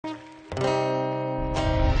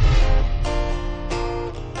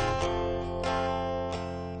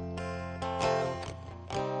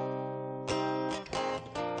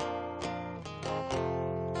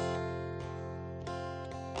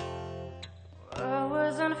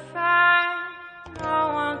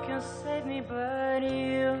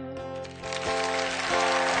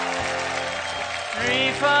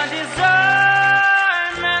for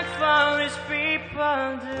desire, make foolish people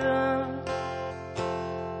do.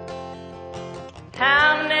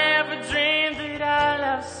 I've never dreamed that I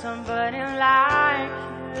love somebody like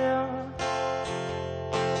you.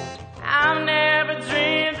 I've never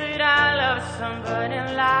dreamed that I love somebody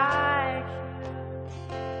like you.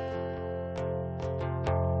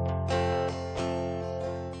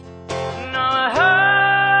 No, I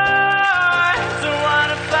don't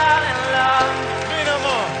wanna fall in love. No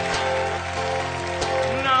more.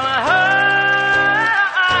 No, I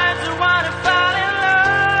don't wanna fall in love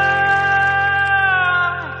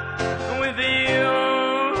with you.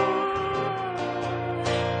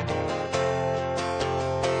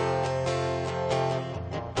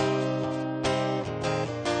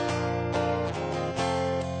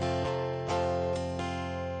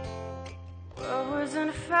 Words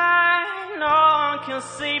and fire, no one can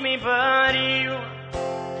see me but you.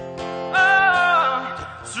 Oh,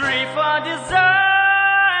 tree for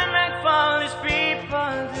desire, make foolish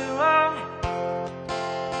people do. Oh,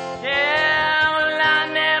 yeah, well, I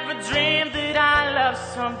never dreamed that I loved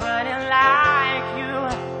somebody